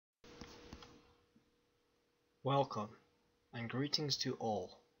Welcome, and greetings to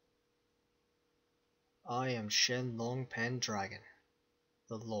all. I am Shen Longpen Dragon,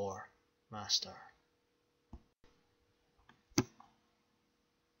 the Lore Master.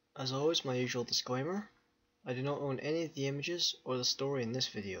 As always, my usual disclaimer, I do not own any of the images or the story in this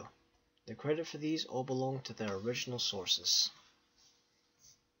video. The credit for these all belong to their original sources.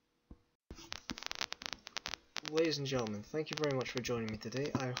 Ladies and gentlemen, thank you very much for joining me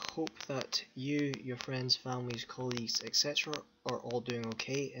today. I hope that you, your friends, families, colleagues, etc. are all doing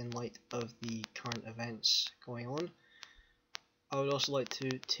okay in light of the current events going on. I would also like to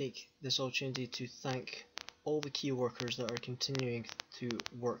take this opportunity to thank all the key workers that are continuing to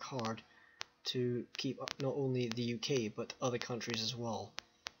work hard to keep not only the UK but other countries as well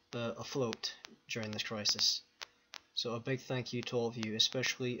afloat during this crisis. So a big thank you to all of you,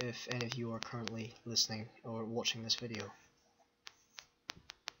 especially if any of you are currently listening or watching this video.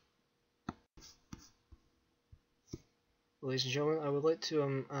 Ladies and gentlemen, I would like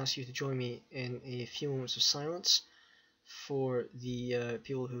to ask you to join me in a few moments of silence for the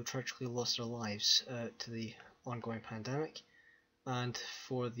people who tragically lost their lives to the ongoing pandemic, and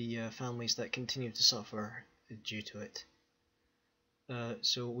for the families that continue to suffer due to it.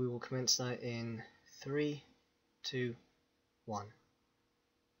 So we will commence that in 3, 2, 1.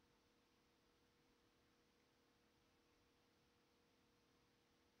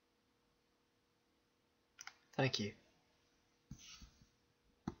 Thank you.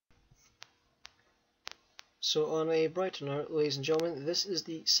 So on a brighter note, ladies and gentlemen, this is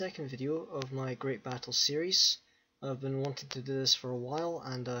the second video of my Great Battle series. I've been wanting to do this for a while,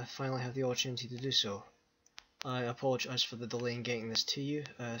 and I finally have the opportunity to do so. I apologise for the delay in getting this to you.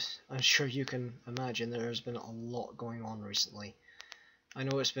 I'm sure you can imagine there has been a lot going on recently. I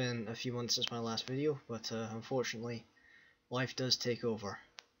know it's been a few months since my last video, but unfortunately life does take over.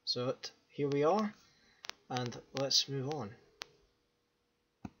 So here we are, and let's move on.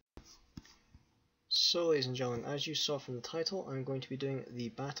 So ladies and gentlemen, as you saw from the title, I'm going to be doing the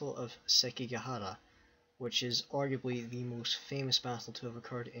Battle of Sekigahara, which is arguably the most famous battle to have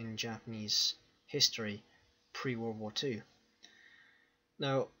occurred in Japanese history pre-World War II.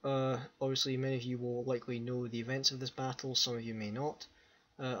 Now, obviously many of you will likely know the events of this battle, some of you may not.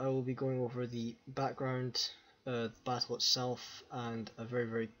 I will be going over the background, the battle itself, and a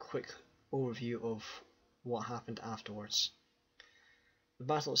very quick overview of what happened afterwards. The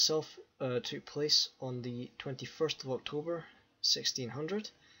battle itself took place on the 21st of October 1600,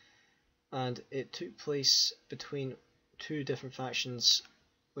 and it took place between two different factions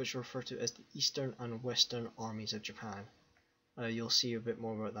which are referred to as the Eastern and Western armies of Japan. You'll see a bit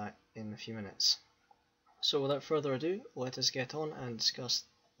more about that in a few minutes. So without further ado, let us get on and discuss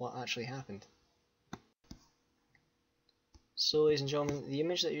what actually happened. So ladies and gentlemen, the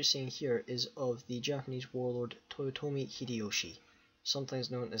image that you're seeing here is of the Japanese warlord Toyotomi Hideyoshi,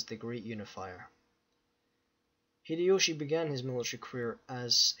 sometimes known as the Great Unifier. Hideyoshi began his military career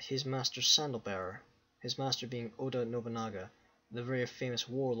as his master's sandal bearer, his master being Oda Nobunaga, the very famous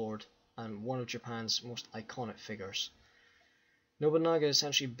warlord and one of Japan's most iconic figures. Nobunaga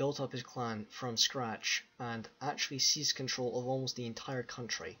essentially built up his clan from scratch and actually seized control of almost the entire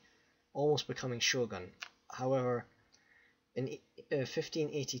country, almost becoming shogun. However, in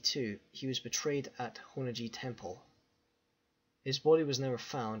 1582 he was betrayed at Honnoji Temple. His body was never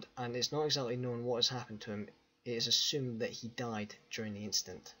found, and it's not exactly known what has happened to him. It is assumed that he died during the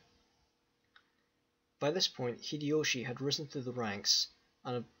incident. By this point, Hideyoshi had risen through the ranks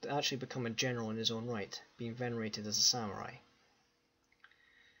and had actually become a general in his own right, being venerated as a samurai.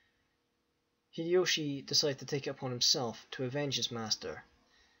 Hideyoshi decided to take it upon himself to avenge his master,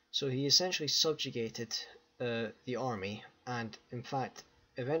 so he essentially subjugated the army, and in fact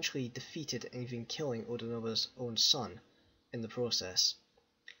eventually defeated and even killing Oda Nobunaga's own son in the process.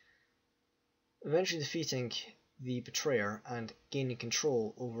 Eventually defeating the betrayer and gaining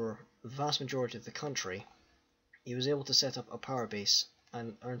control over the vast majority of the country, he was able to set up a power base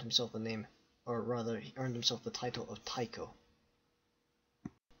and earned himself the name, or rather he earned himself the title of Taiko.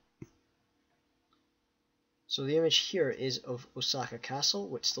 So the image here is of Osaka Castle,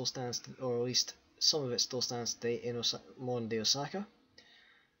 which still stands, or at least some of it still stands today in modern day Osaka.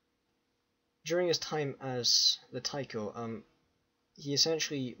 During his time as the Taiko, he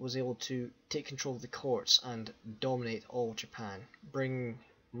essentially was able to take control of the courts and dominate all Japan, bringing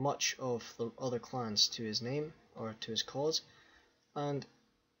much of the other clans to his name, or to his cause, and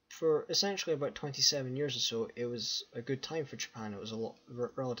for essentially about 27 years or so it was a good time for Japan. It was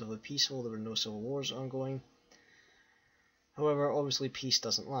relatively peaceful, there were no civil wars ongoing. However, obviously peace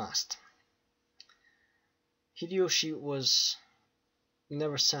doesn't last. Hideyoshi was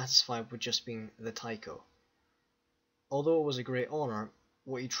never satisfied with just being the Taiko. although it was a great honor,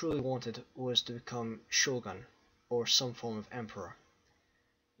 what he truly wanted was to become shogun, or some form of emperor.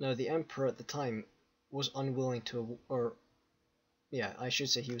 Now, the emperor at the time was unwilling to, I should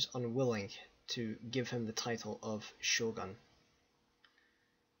say he was unwilling to give him the title of shogun.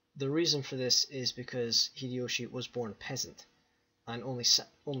 The reason for this is because Hideyoshi was born a peasant, and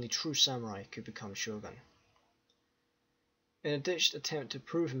only true samurai could become shogun. In a ditched attempt to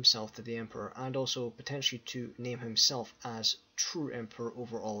prove himself to the emperor, and also potentially to name himself as true emperor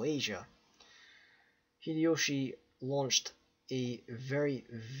over all Asia, Hideyoshi launched a very,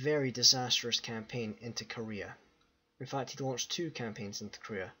 very disastrous campaign into Korea. In fact, he launched 2 campaigns into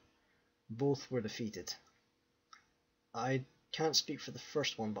Korea. Both were defeated. I can't speak for the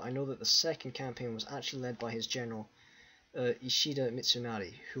first one, but I know that the second campaign was actually led by his general Ishida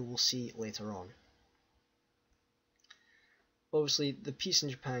Mitsunari, who we'll see later on. Obviously, the peace in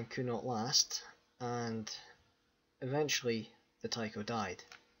Japan could not last, and eventually the Taiko died.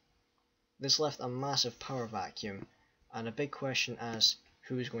 This left a massive power vacuum, and a big question as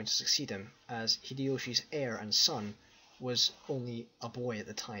who was going to succeed him, as Hideyoshi's heir and son was only a boy at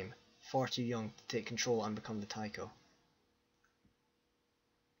the time, far too young to take control and become the Taiko.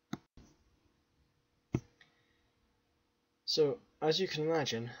 So, as you can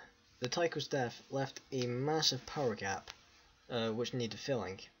imagine, the Taiko's death left a massive power gap, which needed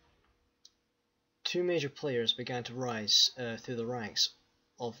filling. 2 major players began to rise through the ranks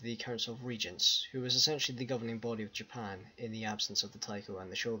of the Council of Regents, who was essentially the governing body of Japan in the absence of the Taiko and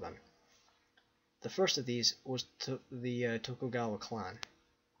the Shogun. The first of these was the Tokugawa clan.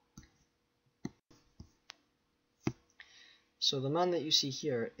 So the man that you see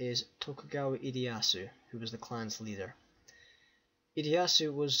here is Tokugawa Ieyasu, who was the clan's leader.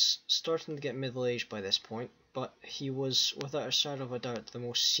 Ieyasu was starting to get middle-aged by this point, but he was, without a shadow of a doubt, the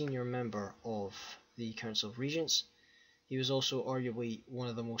most senior member of the Council of Regents. He was also arguably one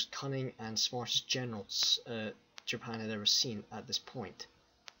of the most cunning and smartest generals Japan had ever seen at this point.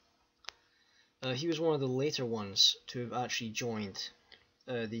 He was one of the later ones to have actually joined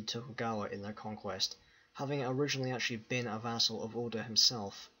the Tokugawa in their conquest, having originally actually been a vassal of Oda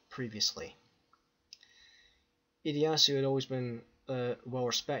himself previously. Ieyasu had always been well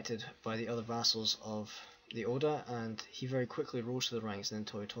respected by the other vassals of the Oda, and he very quickly rose to the ranks in the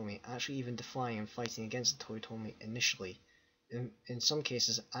Toyotomi, actually even defying and fighting against the Toyotomi initially, in some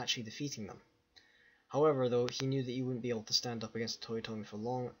cases actually defeating them. However, though, he knew that he wouldn't be able to stand up against the Toyotomi for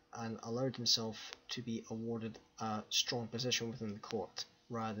long, and allowed himself to be awarded a strong position within the court,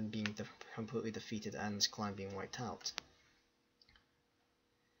 rather than being completely defeated and his clan being wiped out.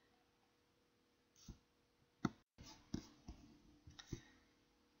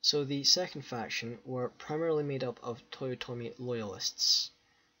 So the second faction were primarily made up of Toyotomi loyalists.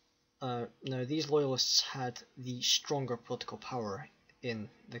 Now these loyalists had the stronger political power in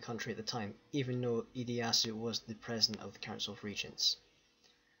the country at the time, even though Ieyasu was the president of the Council of Regents.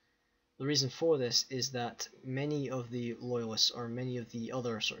 The reason for this is that many of the loyalists, or many of the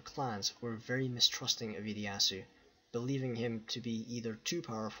other sort of clans, were very mistrusting of Ieyasu, believing him to be either too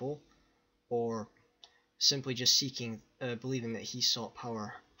powerful, or simply just believing that he sought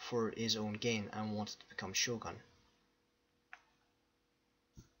power for his own gain and wanted to become shogun.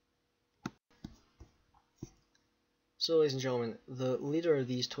 So, ladies and gentlemen, the leader of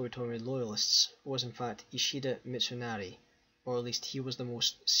these Toyotomi loyalists was in fact Ishida Mitsunari, or at least he was the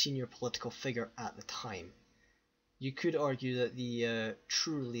most senior political figure at the time. You could argue that the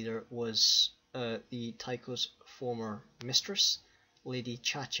true leader was the Taiko's former mistress, Lady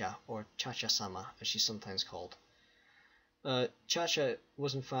Chacha, or Chacha-sama as she's sometimes called. Chacha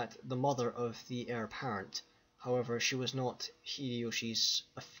was in fact the mother of the heir apparent. However, she was not Hideyoshi's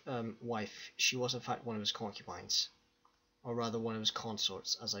wife. She was in fact one of his concubines, or rather one of his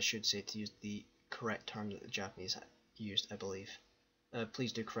consorts, as I should say, to use the correct term that the Japanese used, I believe.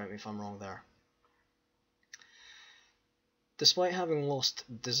 Please do correct me if I'm wrong there. Despite having lost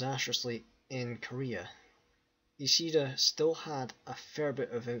disastrously in Korea, Ishida still had a fair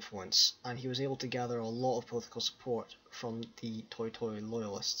bit of influence, and he was able to gather a lot of political support from the Toyotomi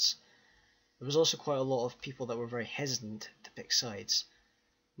loyalists. There was also quite a lot of people that were very hesitant to pick sides.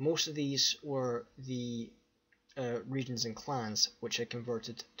 Most of these were the regions and clans which had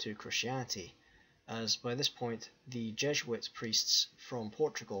converted to Christianity, as by this point the Jesuit priests from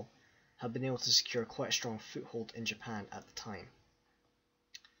Portugal had been able to secure quite a strong foothold in Japan at the time.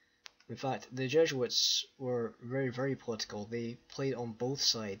 In fact, the Jesuits were very, very political. They played on both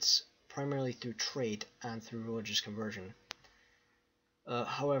sides, primarily through trade and through religious conversion.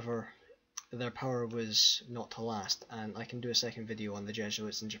 However, their power was not to last, and I can do a second video on the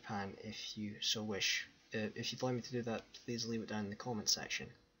Jesuits in Japan if you so wish. If you'd like me to do that, please leave it down in the comment section.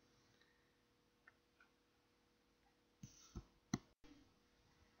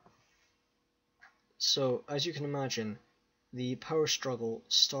 So, as you can imagine, the power struggle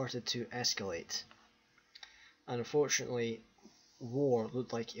started to escalate, and unfortunately, war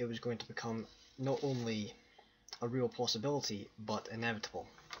looked like it was going to become not only a real possibility, but inevitable.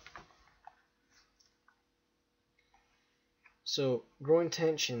 So, growing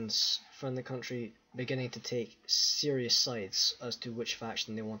tensions found the country beginning to take serious sides as to which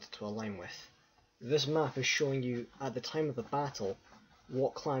faction they wanted to align with. This map is showing you, at the time of the battle,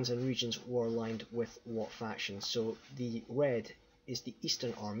 what clans and regions were aligned with what factions. So the red is the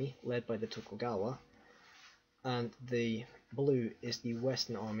Eastern Army, led by the Tokugawa, and the blue is the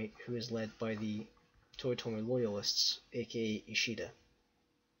Western Army, who is led by the Toyotomi Loyalists, aka Ishida.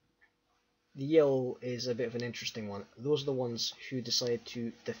 The yellow is a bit of an interesting one. Those are the ones who decided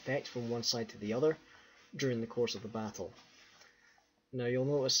to defect from one side to the other during the course of the battle. Now you'll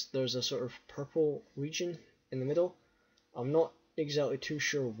notice there's a sort of purple region in the middle. I'm not exactly too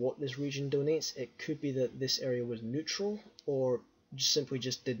sure what this region donates. It could be that this area was neutral, or simply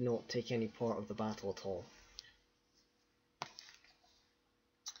just did not take any part of the battle at all.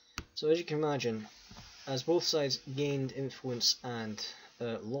 So as you can imagine, as both sides gained influence and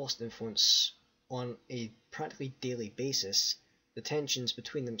lost influence on a practically daily basis, the tensions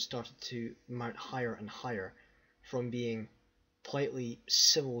between them started to mount higher and higher, from being politely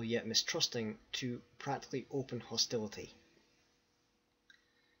civil yet mistrusting to practically open hostility.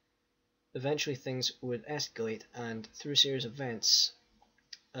 Eventually things would escalate, and through a series of events,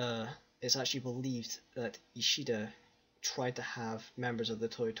 it's actually believed that Ishida tried to have members of the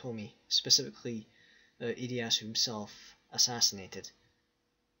Toyotomi, specifically Ieyasu himself, assassinated.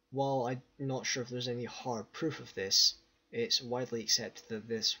 While I'm not sure if there's any hard proof of this, it's widely accepted that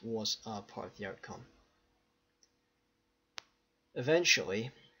this was a part of the outcome.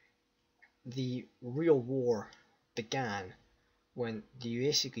 Eventually, the real war began when the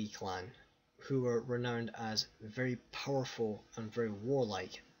Uesigi clan, who were renowned as very powerful and very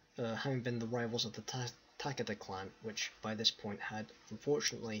warlike, having been the rivals of the Takeda clan, which by this point had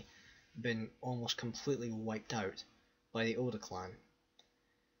unfortunately been almost completely wiped out by the Oda clan.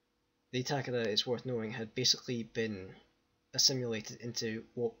 The Takeda, it's worth knowing, had basically been assimilated into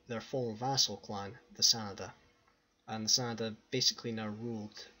what their former vassal clan, the Sanada, and the Sanada basically now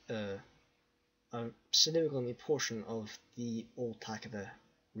ruled a significant portion of the old Takeda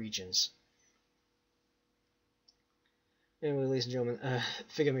regions. Anyway, ladies and gentlemen,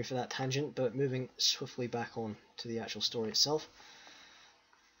 forgive me for that tangent, but moving swiftly back on to the actual story itself.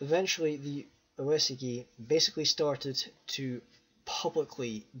 Eventually, the Uesigi basically started to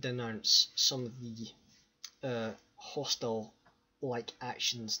publicly denounce some of the hostile-like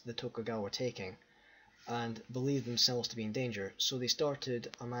actions the Tokugawa were taking, and believed themselves to be in danger, so they started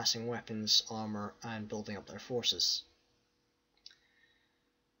amassing weapons, armor, and building up their forces.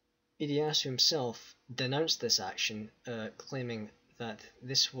 Ieyasu himself denounced this action, claiming that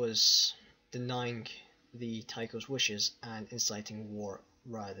this was denying the Taiko's wishes and inciting war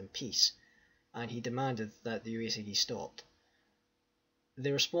rather than peace, and he demanded that the Uesigi stopped.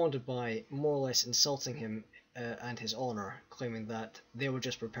 They responded by more or less insulting him and his honor, claiming that they were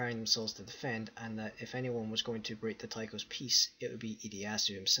just preparing themselves to defend, and that if anyone was going to break the Taiko's peace, it would be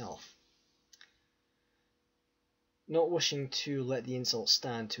Ieyasu himself. Not wishing to let the insult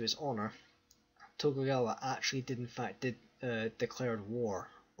stand to his honor, Tokugawa actually did in fact declared war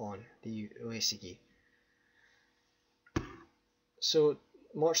on the Uesigi. So,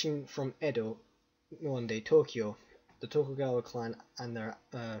 marching from Edo, modern-day Tokyo, the Tokugawa clan and their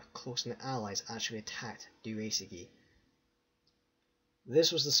close-knit allies actually attacked the Uesigi.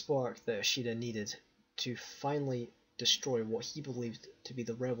 This was the spark that Ishida needed to finally destroy what he believed to be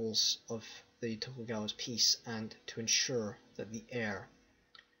the rebels of the Tokugawa's peace, and to ensure that the heir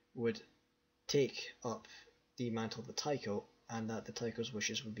would take up the mantle of the Taiko, and that the Taiko's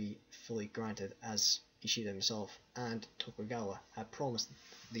wishes would be fully granted, as Ishida himself and Tokugawa had promised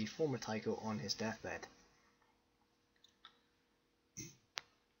the former Taiko on his deathbed.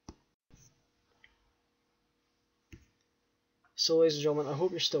 So, ladies and gentlemen, I hope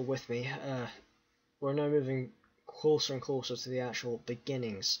you're still with me. We're now moving closer and closer to the actual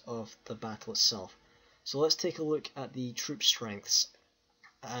beginnings of the battle itself. So let's take a look at the troop strengths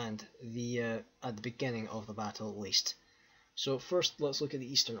and at the beginning of the battle at least. So first, let's look at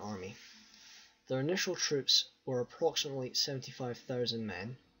the Eastern Army. Their initial troops were approximately 75,000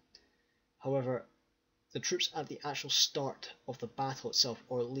 men. However, the troops at the actual start of the battle itself,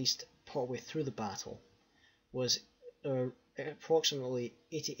 or at least partway through the battle, was approximately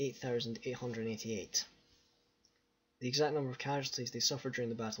 88,888. The exact number of casualties they suffered during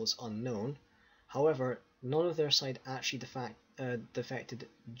the battle is unknown. However, none of their side actually defected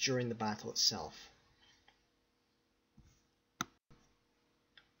during the battle itself.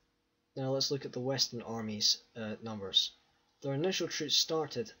 Now let's look at the Western Army's numbers. Their initial troops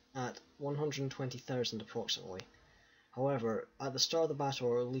started at 120,000 approximately. However, at the start of the battle,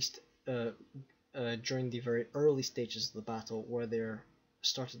 or at least during the very early stages of the battle, where they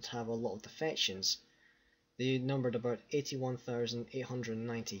started to have a lot of defections, they numbered about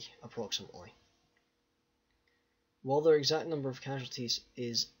 81,890 approximately. While their exact number of casualties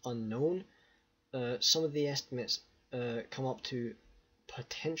is unknown, some of the estimates come up to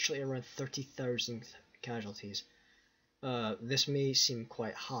potentially around 30,000 casualties. This may seem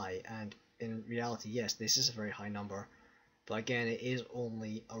quite high, and in reality, yes, this is a very high number, but again, it is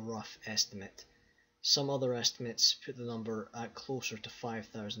only a rough estimate. Some other estimates put the number at closer to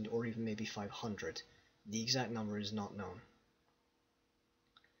 5,000 or even maybe 500. The exact number is not known.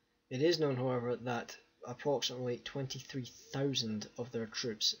 It is known, however, that approximately 23,000 of their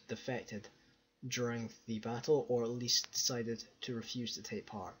troops defected during the battle, or at least decided to refuse to take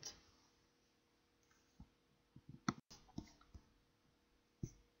part.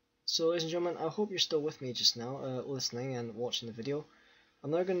 So ladies and gentlemen, I hope you're still with me just now, listening and watching the video. I'm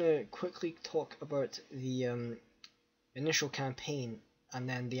now going to quickly talk about the initial campaign and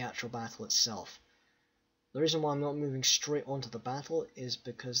then the actual battle itself. The reason why I'm not moving straight onto the battle is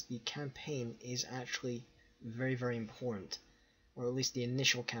because the campaign is actually very, very important, or at least the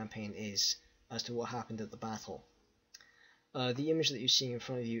initial campaign is, as to what happened at the battle. The image that you're seeing in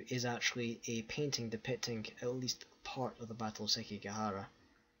front of you is actually a painting depicting at least part of the Battle of Sekigahara,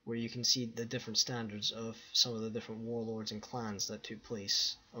 where you can see the different standards of some of the different warlords and clans that took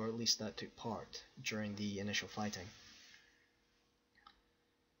place, or at least that took part during the initial fighting.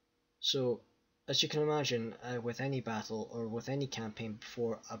 So, as you can imagine, with any battle or with any campaign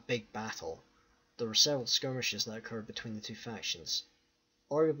before a big battle, there were several skirmishes that occurred between the two factions.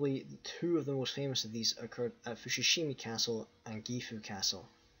 Arguably, two of the most famous of these occurred at Fushishimi Castle and Gifu Castle.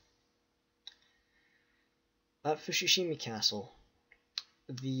 At Fushishimi Castle,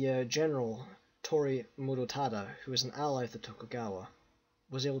 the general Tori Murotada, who was an ally of the Tokugawa,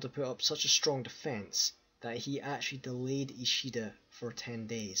 was able to put up such a strong defense that he actually delayed Ishida for 10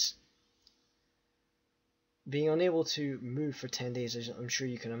 days. Being unable to move for 10 days, as I'm sure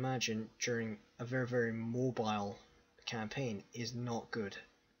you can imagine, during a very, very mobile campaign is not good.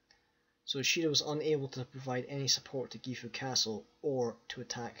 So Ishida was unable to provide any support to Gifu Castle or to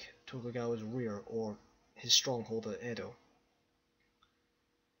attack Tokugawa's rear or his stronghold at Edo.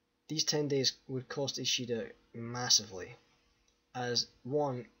 These 10 days would cost Ishida massively, as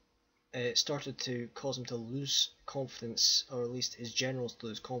one, it started to cause him to lose confidence, or at least his generals to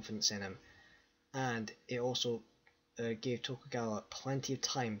lose confidence in him, and it also gave Tokugawa plenty of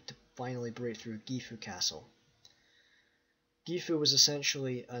time to finally break through Gifu Castle. Gifu was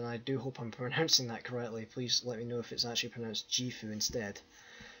essentially, and I do hope I'm pronouncing that correctly, please let me know if it's actually pronounced Gifu instead.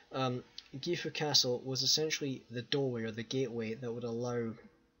 Gifu Castle was essentially the doorway or the gateway that would allow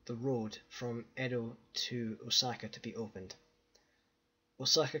the road from Edo to Osaka to be opened.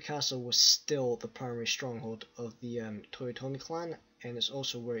 Osaka Castle was still the primary stronghold of the Toyotomi clan, and it's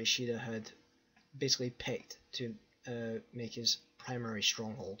also where Ishida had basically picked to make his primary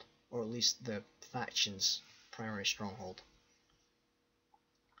stronghold, or at least the faction's primary stronghold.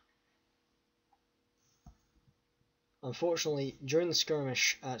 Unfortunately, during the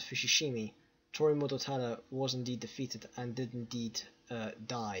skirmish at Fushishimi, Tori Murotada was indeed defeated and did indeed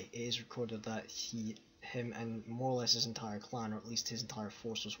die. It is recorded that him and more or less his entire clan, or at least his entire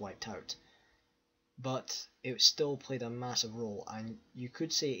force, was wiped out. But it still played a massive role, and you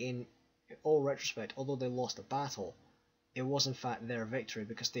could say in all retrospect, although they lost the battle, it was in fact their victory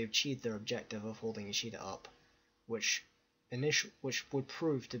because they achieved their objective of holding Ishida up, which would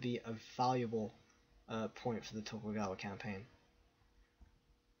prove to be a valuable point for the Tokugawa campaign.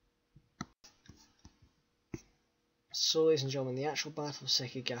 So ladies and gentlemen, the actual Battle of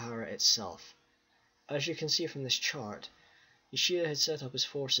Sekigahara itself. As you can see from this chart, Ishida had set up his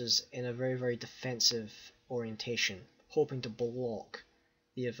forces in a very, very defensive orientation, hoping to block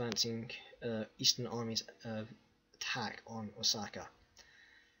the advancing Eastern Army's attack on Osaka.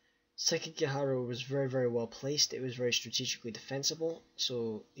 Sekigahara was very, very well placed. It was very strategically defensible,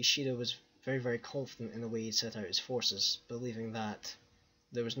 so Ishida was very, very confident in the way he set out his forces, believing that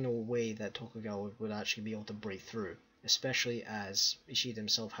there was no way that Tokugawa would actually be able to break through, especially as Ishida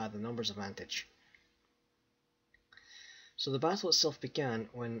himself had the numbers advantage. So the battle itself began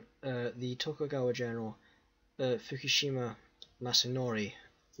when the Tokugawa general Fukushima Masunori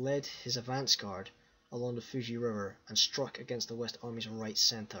led his advance guard along the Fuji River and struck against the West Army's right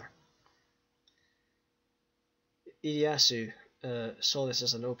centre. Ieyasu saw this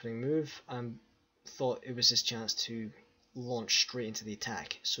as an opening move and thought it was his chance to launch straight into the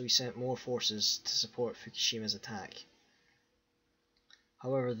attack, so he sent more forces to support Fukushima's attack.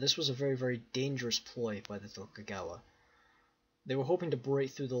 However, this was a very dangerous ploy by the Tokugawa. They were hoping to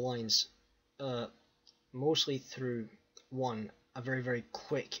break through the lines, mostly through, one, a very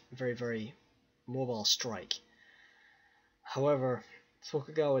quick, very mobile strike. However,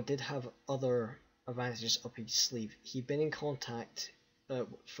 Tokugawa did have other advantages up his sleeve. He'd been in contact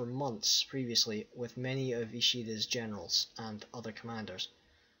for months previously with many of Ishida's generals and other commanders,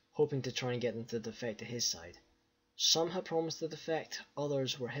 hoping to try and get them to defect to his side. Some had promised to defect,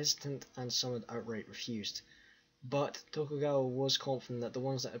 others were hesitant, and some had outright refused. But Tokugawa was confident that the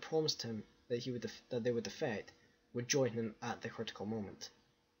ones that had promised him that they would defect would join him at the critical moment.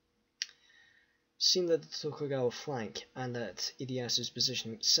 Seeing that the Tokugawa flank and that Ieyasu's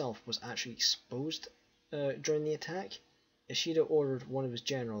position itself was actually exposed during the attack, Ishida ordered one of his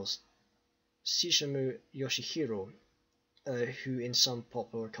generals, Shishimu Yoshihiro, who in some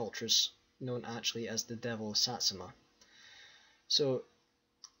popular cultures known actually as the Devil of Satsuma. So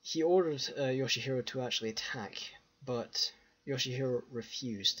he ordered Yoshihiro to actually attack, but Yoshihiro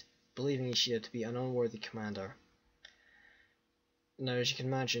refused, believing Ishida to be an unworthy commander. Now, as you can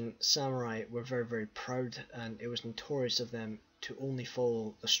imagine, samurai were very proud, and it was notorious of them to only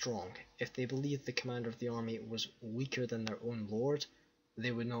follow the strong. If they believed the commander of the army was weaker than their own lord,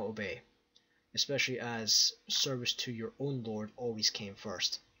 they would not obey, especially as service to your own lord always came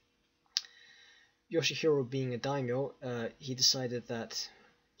first. Yoshihiro, being a daimyo, he decided that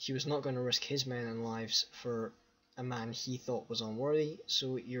he was not going to risk his men and lives for a man he thought was unworthy,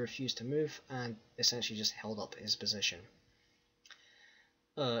 so he refused to move and essentially just held up his position.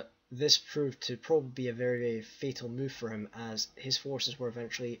 This proved to probably be a very fatal move for him, as his forces were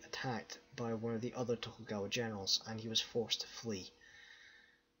eventually attacked by one of the other Tokugawa generals and he was forced to flee.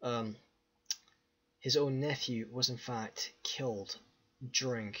 His own nephew was in fact killed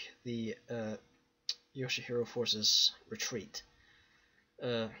during the Yoshihiro forces' retreat.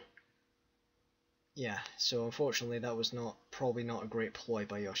 Yeah, so unfortunately that was probably not a great ploy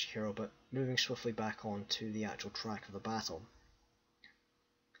by Yoshihiro, but moving swiftly back on to the actual track of the battle.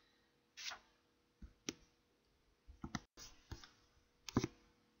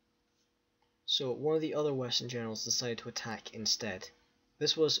 So one of the other western generals decided to attack instead.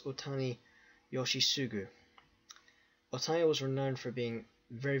 This was Otani Yoshisugu. Otani was renowned for being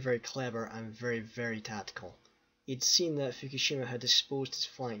very clever and very tactical. He'd seen that Fukushima had exposed his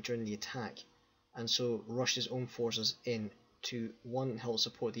flank during the attack, and so rushed his own forces in to, one, help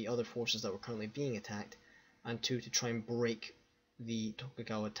support the other forces that were currently being attacked, and two, to try and break the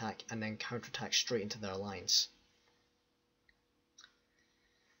Tokugawa attack and then counterattack straight into their lines.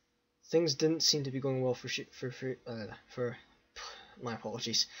 Things didn't seem to be going well my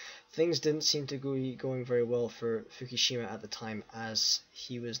apologies. Things didn't seem to be going very well for Fukushima at the time, as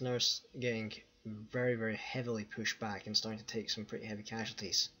he was now getting very heavily pushed back and starting to take some pretty heavy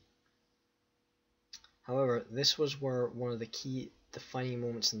casualties. However, this was where one of the key defining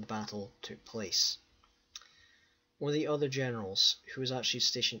moments in the battle took place. One of the other generals, who was actually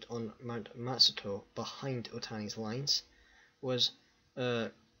stationed on Mount Matsuto behind Otani's lines, was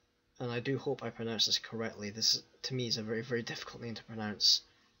and I do hope I pronounce this correctly, this to me is a very difficult name to pronounce,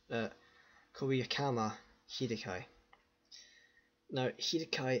 Koyakama Hidekai. Now,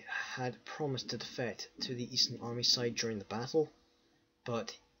 Hidekai had promised to defect to the Eastern Army side during the battle,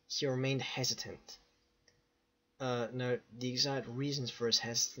 but he remained hesitant. Now, the exact reasons for his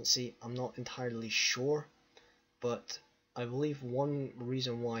hesitancy I'm not entirely sure, but I believe one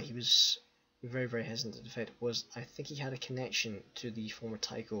reason why he was very hesitant to defect was I think he had a connection to the former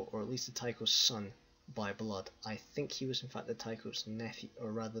Taiko, or at least the Taiko's son by blood. I think he was in fact the Taiko's nephew,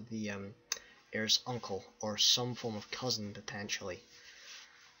 or rather the heir's uncle, or some form of cousin potentially.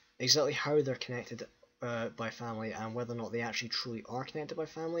 Exactly how they're connected by family and whether or not they actually truly are connected by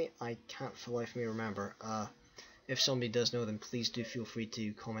family, I can't for the life of me remember. If somebody does know, then please do feel free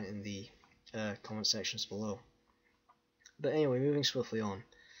to comment in the comment sections below. But anyway, moving swiftly on.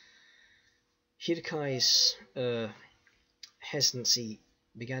 Hidekai's hesitancy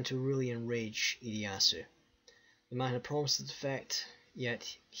began to really enrage Ieyasu. The man had promised to defect,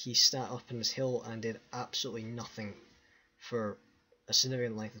 yet he sat up in his hill and did absolutely nothing for a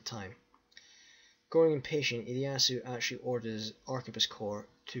significant length of time. Growing impatient, Ieyasu actually ordered his Arquebus Corps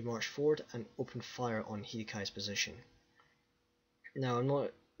to march forward and open fire on Hidekai's position. Now, I'm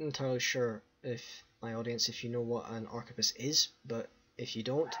not entirely sure if my audience, if you know what an arquebus is, but if you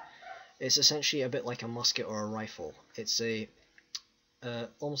don't, It's essentially a bit like a musket or a rifle. It's a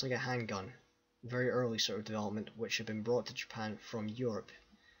almost like a handgun, very early sort of development, which had been brought to Japan from Europe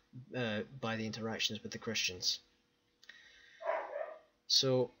by the interactions with the Christians.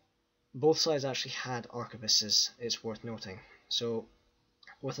 So both sides actually had arquebuses, it's worth noting. So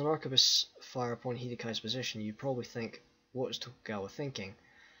with an arquebus fire upon Hidekai's position, you'd probably think, what is Tokugawa thinking?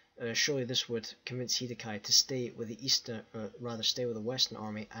 Surely this would convince Hidekai to stay with the stay with the Western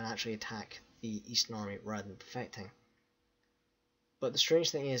army and actually attack the Eastern army rather than defecting. But the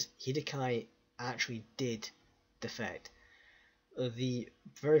strange thing is, Hidekai actually did defect. The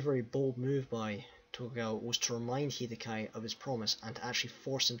very bold move by Tokugawa was to remind Hidekai of his promise and to actually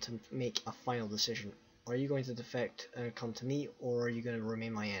force him to make a final decision. Are you going to defect and come to me, or are you going to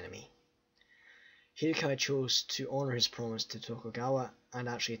remain my enemy? Hidekai chose to honour his promise to Tokugawa and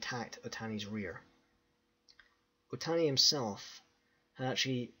actually attacked Otani's rear. Otani himself had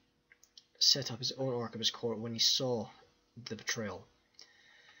actually set up his own arquebus corps when he saw the betrayal.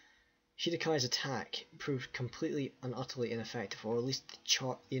 Hidekai's attack proved completely and utterly ineffective, or at least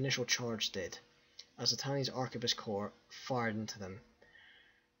the initial charge did, as Otani's arquebus corps fired into them.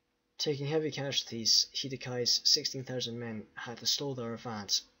 Taking heavy casualties, Hidekai's 16,000 men had to slow their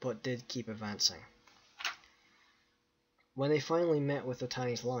advance, but did keep advancing. When they finally met with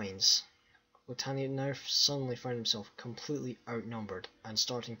Otani's lines, Otani now suddenly found himself completely outnumbered and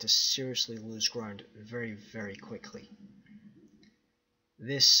starting to seriously lose ground very quickly.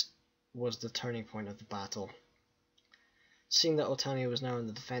 This was the turning point of the battle. Seeing that Otani was now on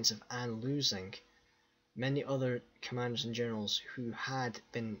the defensive and losing, many other commanders and generals who had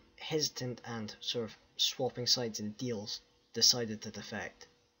been hesitant and sort of swapping sides in deals decided to defect.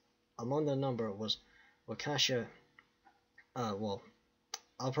 Among their number was Wakasha. Well,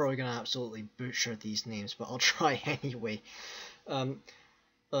 I'm probably going to absolutely butcher these names, but I'll try anyway.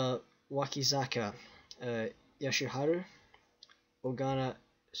 Wakizaka Yashiharu, Ogana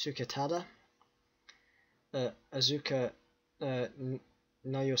Tsukatada, Azuka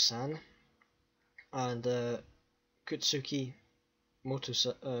Nayosan, and Kutsuki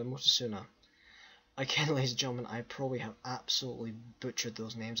Motusuna. Again, ladies and gentlemen, I probably have absolutely butchered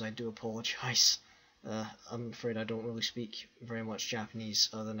those names. I do apologise. I'm afraid I don't really speak very much Japanese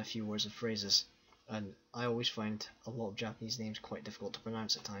other than a few words and phrases, and I always find a lot of Japanese names quite difficult to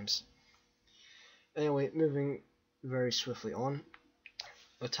pronounce at times. Anyway, moving very swiftly on,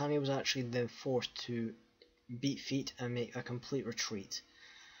 Otani was actually then forced to beat feet and make a complete retreat.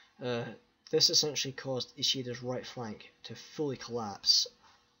 This essentially caused Ishida's right flank to fully collapse,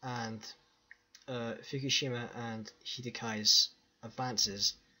 and Fukushima and Hidekai's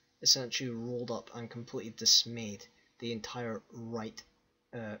advances essentially rolled up and completely dismayed the entire right,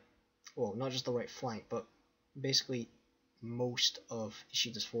 well, not just the right flank, but basically most of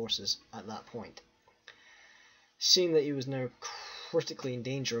Ishida's forces at that point. Seeing that he was now critically in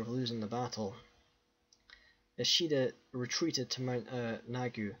danger of losing the battle, Ishida retreated to Mount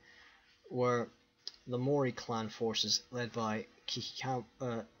Nagu, where the Mori clan forces led by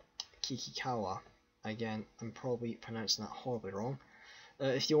Kikikawa, again I'm probably pronouncing that horribly wrong.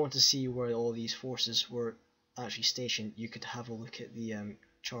 If you want to see where all these forces were actually stationed, you could have a look at the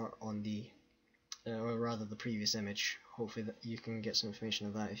chart on the, or rather the previous image. Hopefully that you can get some information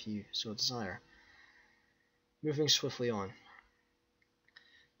of that if you so desire. Moving swiftly on.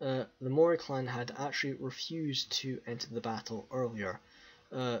 The Mori clan had actually refused to enter the battle earlier,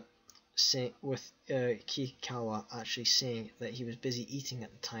 with Kikikawa actually saying that he was busy eating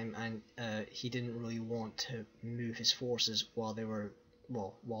at the time and he didn't really want to move his forces while they were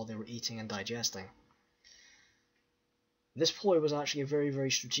eating and digesting. This ploy was actually a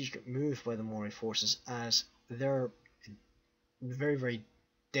very strategic move by the Mori forces, as their very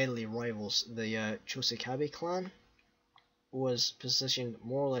deadly rivals, the Chosekabe clan, was positioned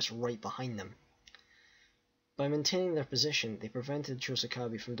more or less right behind them. By maintaining their position, they prevented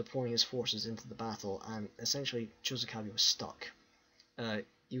Chosekabe from deploying his forces into the battle, and essentially Chosekabe was stuck.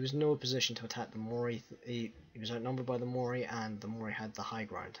 He was in no position to attack the Mori. He was outnumbered by the Mori, and the Mori had the high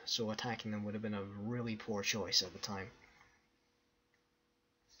ground, so attacking them would have been a really poor choice at the time.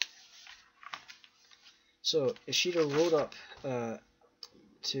 So Ishida rode up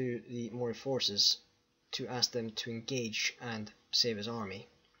to the Mori forces to ask them to engage and save his army.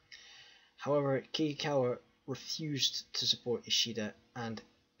 However, Kikikawa refused to support Ishida and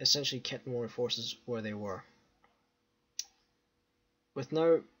essentially kept the Mori forces where they were. With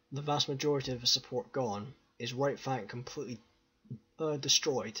now the vast majority of his support gone, his right flank completely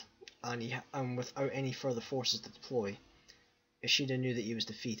destroyed, and without any further forces to deploy, Ishida knew that he was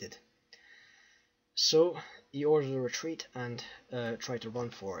defeated. So he ordered a retreat and tried to run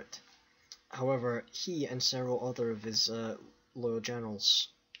for it. However, he and several other of his loyal generals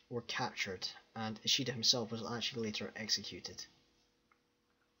were captured, and Ishida himself was actually later executed.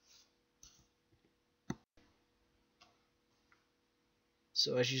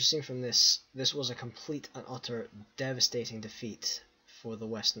 So as you've seen from this was a complete and utter devastating defeat for the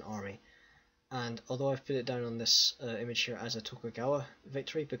Western Army. And although I've put it down on this image here as a Tokugawa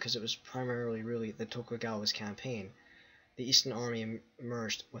victory, because it was primarily really the Tokugawa's campaign, the Eastern Army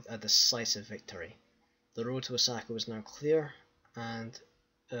emerged with a decisive victory. The road to Osaka was now clear, and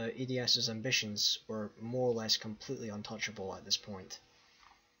Ieyasu's ambitions were more or less completely untouchable at this point.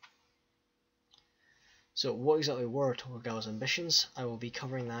 So what exactly were Tokugawa's ambitions? I will be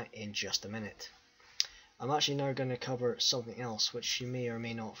covering that in just a minute. I'm actually now going to cover something else which you may or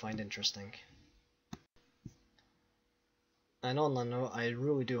may not find interesting. And on that note, I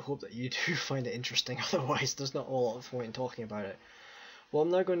really do hope that you do find it interesting, otherwise there's not a lot of point in talking about it. What I'm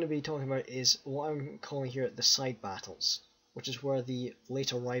now going to be talking about is what I'm calling here the side battles, which is where the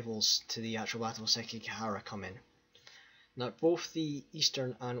later rivals to the actual Battle of Sekigahara come in. Now, both the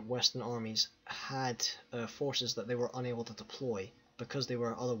Eastern and Western armies had forces that they were unable to deploy because they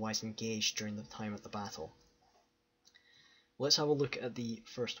were otherwise engaged during the time of the battle. Let's have a look at the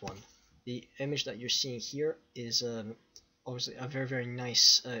first one. The image that you're seeing here is obviously a very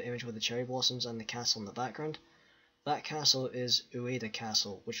nice image with the cherry blossoms and the castle in the background. That castle is Ueda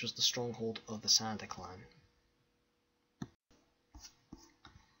Castle, which was the stronghold of the Sanada clan.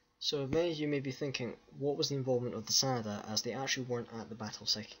 So many of you may be thinking, what was the involvement of the Sanada, as they actually weren't at the Battle of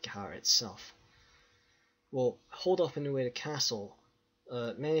Sekigahara itself? Well, holed up in Ueda Castle,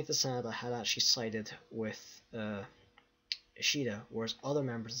 many of the Sanada had actually sided with Ishida, whereas other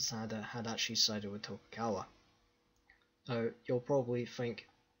members of the Sanada had actually sided with Tokugawa. Now, you'll probably think,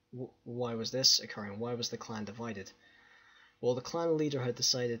 why was this occurring? Why was the clan divided? Well, the clan leader had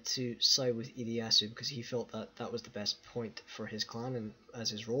decided to side with Ieyasu because he felt that that was the best point for his clan and as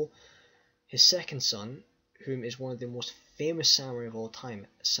his role. His second son, whom is one of the most famous samurai of all time,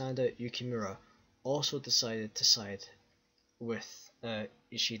 Sanada Yukimura, also decided to side with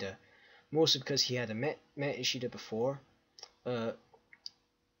Ishida, mostly because he had met Ishida before.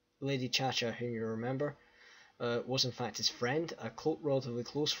 Lady Chacha, whom you remember, was in fact his friend, a relatively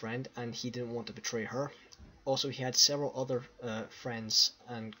close friend, and he didn't want to betray her. Also, he had several other friends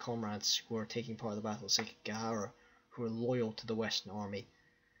and comrades who were taking part in the Battle of Sekigahara who were loyal to the Western Army.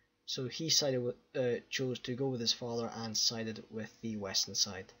 So he chose to go with his father and sided with the Western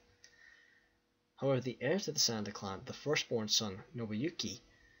side. However, the heir to the Sanada clan, the firstborn son, Nobuyuki,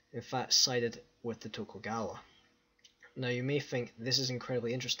 in fact sided with the Tokugawa. Now you may think this is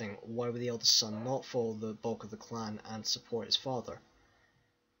incredibly interesting. Why would the eldest son not follow the bulk of the clan and support his father?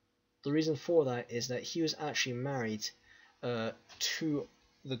 The reason for that is that he was actually married to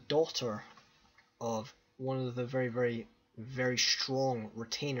the daughter of one of the very strong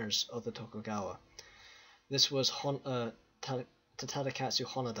retainers of the Tokugawa. This was Tadakatsu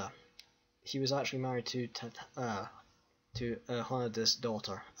Hanada. He was actually married to Hanada's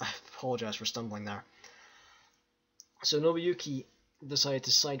daughter. I apologize for stumbling there. So Nobuyuki decided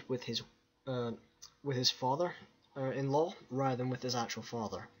to side with his father-in-law rather than with his actual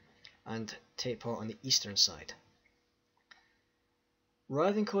father, and take part on the eastern side.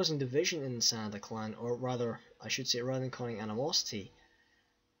 Rather than causing division in the Sanada clan, or rather, I should say, rather than causing animosity,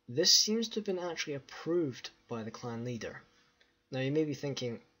 this seems to have been actually approved by the clan leader. Now you may be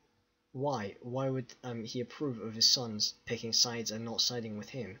thinking, why? Why would he approve of his sons picking sides and not siding with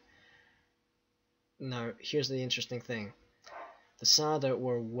him? Now, here's the interesting thing. The Sanada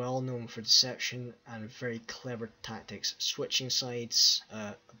were well known for deception and very clever tactics, switching sides,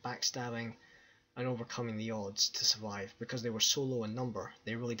 backstabbing, and overcoming the odds to survive. Because they were so low in number,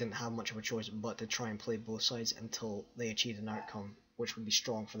 they really didn't have much of a choice but to try and play both sides until they achieved an outcome which would be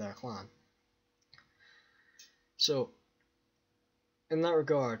strong for their clan. So, in that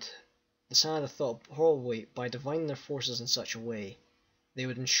regard, the Sanada thought probably by dividing their forces in such a way, they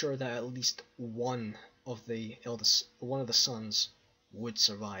would ensure that at least one of the sons would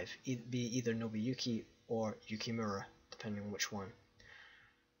survive, be either Nobuyuki or Yukimura, depending on which one.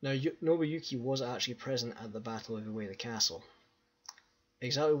 Now, Nobuyuki was actually present at the Battle of Ueda Castle.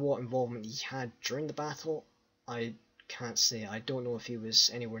 Exactly what involvement he had during the battle, I can't say. I don't know if he was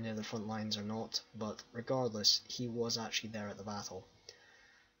anywhere near the front lines or not, but regardless, he was actually there at the battle.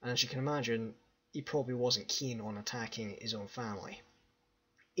 And as you can imagine, he probably wasn't keen on attacking his own family.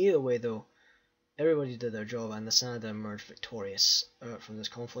 Either way though, everybody did their job and the Sanada emerged victorious from this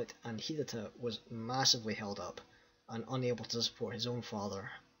conflict, and Hideta was massively held up and unable to support his own father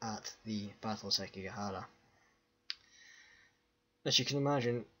at the Battle of Sekigahara. As you can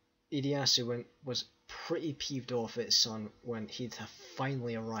imagine, Ieyasu was pretty peeved off at his son when he'd have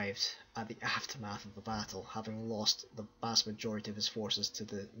finally arrived at the aftermath of the battle, having lost the vast majority of his forces to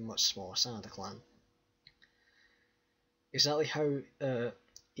the much smaller Sanada clan. Exactly how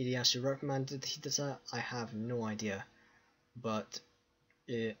Ieyasu reprimanded Hideta, I have no idea, but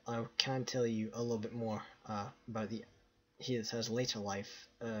I can tell you a little bit more about Hideta's later life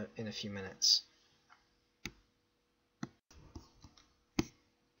in a few minutes.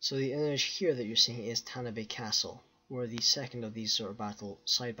 So the image here that you're seeing is Tanabe Castle, where the second of these sort of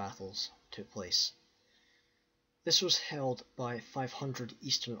side battles took place. This was held by 500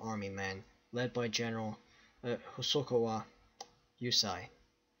 Eastern Army men, led by General Hosokawa Yusai.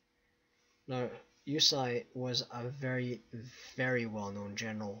 Now, Yusai was a very, very well-known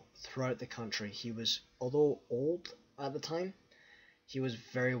general throughout the country. He was, although old at the time, he was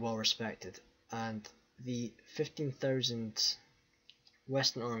very well respected, and the 15,000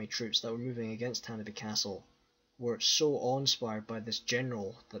 Western Army troops that were moving against Tanabe Castle were so awe-inspired by this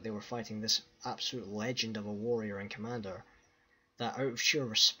general that they were fighting this absolute legend of a warrior and commander that out of sheer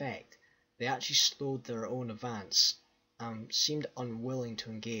respect they actually slowed their own advance and seemed unwilling to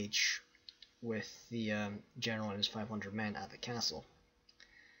engage with the general and his 500 men at the castle.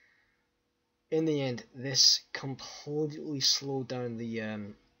 In the end, this completely slowed down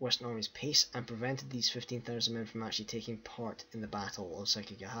the Western Army's pace and prevented these 15,000 men from actually taking part in the Battle of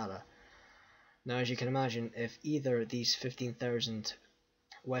Sekigahara. Now, as you can imagine, if either these 15,000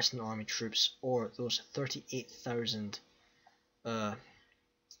 Western Army troops or those 38,000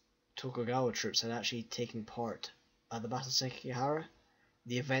 Tokugawa troops had actually taken part at the Battle of Sekigahara,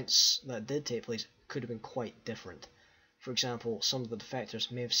 the events that did take place could have been quite different. For example, some of the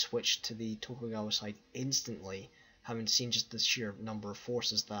defectors may have switched to the Tokugawa side instantly, having seen just the sheer number of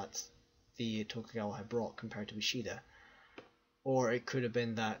forces that the Tokugawa had brought compared to Ishida. Or it could have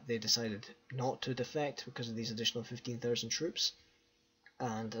been that they decided not to defect because of these additional 15,000 troops,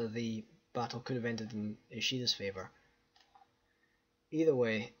 and the battle could have ended in Ishida's favour. Either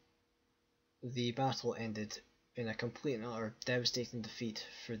way, the battle ended in a complete and utter devastating defeat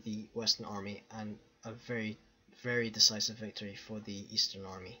for the Western Army and a very, very decisive victory for the Eastern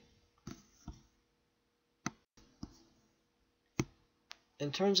Army.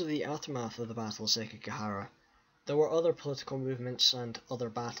 In terms of the aftermath of the Battle of Sekigahara, there were other political movements and other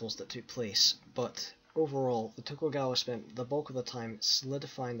battles that took place, but overall the Tokugawa spent the bulk of the time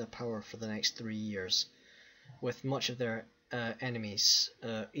solidifying their power for the next 3 years, with much of their enemies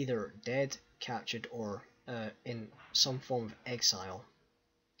either dead, captured, or in some form of exile.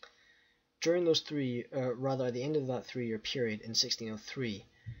 During those at the end of that 3-year period in 1603,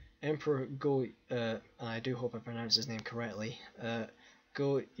 Emperor and I do hope I pronounced his name correctly,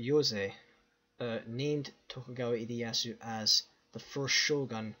 Go-Yose named Tokugawa Ieyasu as the first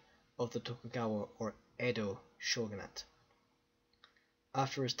shogun of the Tokugawa or Edo shogunate.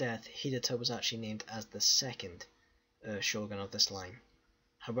 After his death, Hideta was actually named as the second shogun of this line.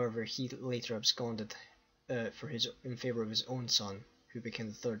 However, he later absconded in favor of his own son, who became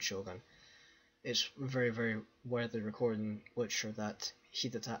the third shogun. It's very, very widely recorded in literature that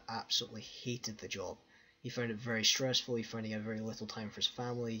Hideta absolutely hated the job. He found it very stressful, he found he had very little time for his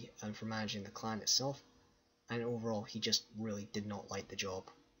family and for managing the clan itself, and overall he just really did not like the job.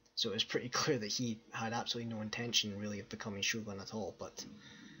 So it was pretty clear that he had absolutely no intention really of becoming shogun at all, but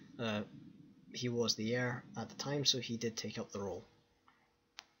he was the heir at the time, so he did take up the role.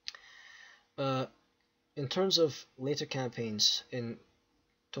 In terms of later campaigns in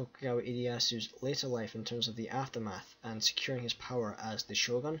Tokugawa Ieyasu's later life, in terms of the aftermath and securing his power as the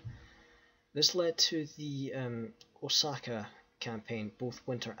shogun, this led to the Osaka campaign, both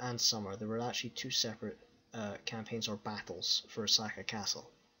winter and summer. There were actually 2 separate campaigns or battles for Osaka Castle.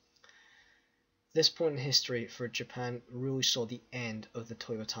 This point in history for Japan really saw the end of the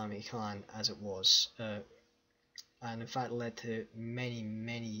Toyotomi clan as it was, and in fact led to many,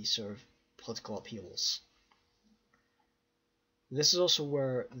 many sort of political upheavals. This is also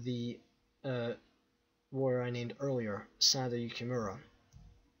where the warrior I named earlier, Sanada Yukimura,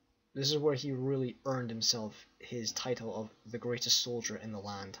 this is where he really earned himself his title of the greatest soldier in the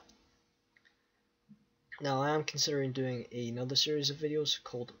land. Now, I am considering doing another series of videos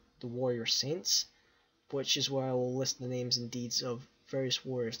called The Warrior Saints, which is where I will list the names and deeds of various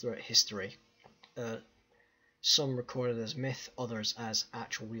warriors throughout history. Some recorded as myth, others as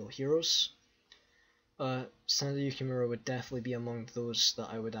actual real heroes. Sanada Yukimura would definitely be among those that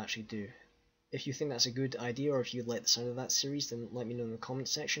I would actually do. If you think that's a good idea, or if you like the sound of that series, then let me know in the comment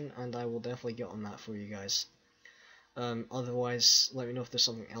section, and I will definitely get on that for you guys. Otherwise, let me know if there's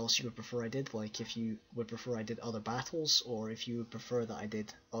something else you would prefer I did, like if you would prefer I did other battles, or if you would prefer that I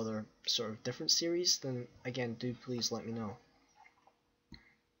did other sort of different series, then again, do please let me know.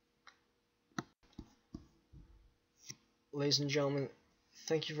 Ladies and gentlemen,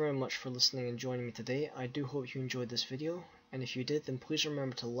 thank you very much for listening and joining me today. I do hope you enjoyed this video, and if you did, then please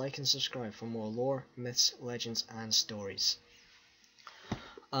remember to like and subscribe for more lore, myths, legends, and stories.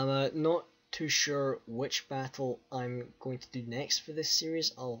 I'm not too sure which battle I'm going to do next for this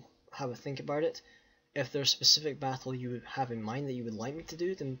series. I'll have a think about it. If there's a specific battle you would have in mind that you would like me to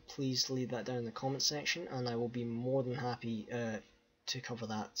do, then please leave that down in the comment section, and I will be more than happy to cover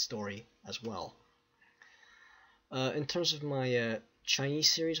that story as well. In terms of my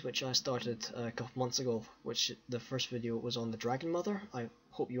Chinese series, which I started a couple months ago, which the first video was on the Dragon Mother, I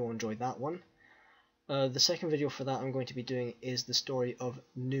hope you all enjoyed that one. The second video for that I'm going to be doing is the story of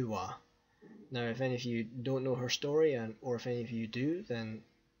Nuwa. Now, if any of you don't know her story, or if any of you do, then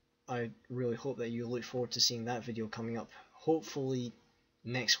I really hope that you look forward to seeing that video coming up, hopefully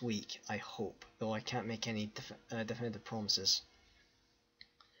next week, I hope, though I can't make any definitive promises.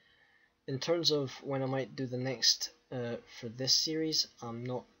 In terms of when I might do the next for this series, I'm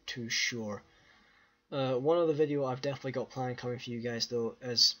not too sure. One other video I've definitely got planned coming for you guys though,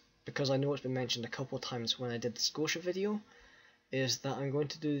 is because I know it's been mentioned a couple of times when I did the Scotia video, is that I'm going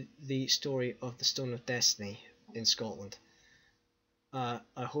to do the story of the Stone of Destiny in Scotland. I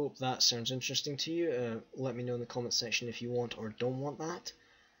hope that sounds interesting to you. Let me know in the comment section if you want or don't want that.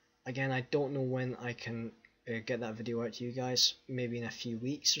 Again, I don't know when I can get that video out to you guys, maybe in a few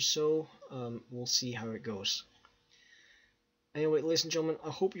weeks or so. We'll see how it goes. Anyway, ladies and gentlemen, I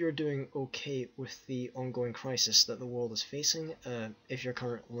hope you're doing okay with the ongoing crisis that the world is facing. If you're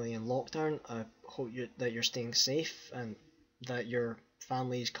currently in lockdown, I hope that you're staying safe, and that your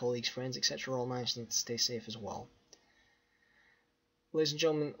families, colleagues, friends, etc. are all managing to stay safe as well. Ladies and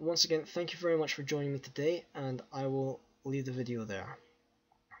gentlemen, once again, thank you very much for joining me today, and I will leave the video there.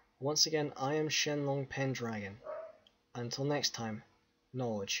 Once again, I am Shenlong Pendragon. Until next time,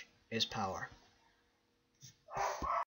 knowledge is power.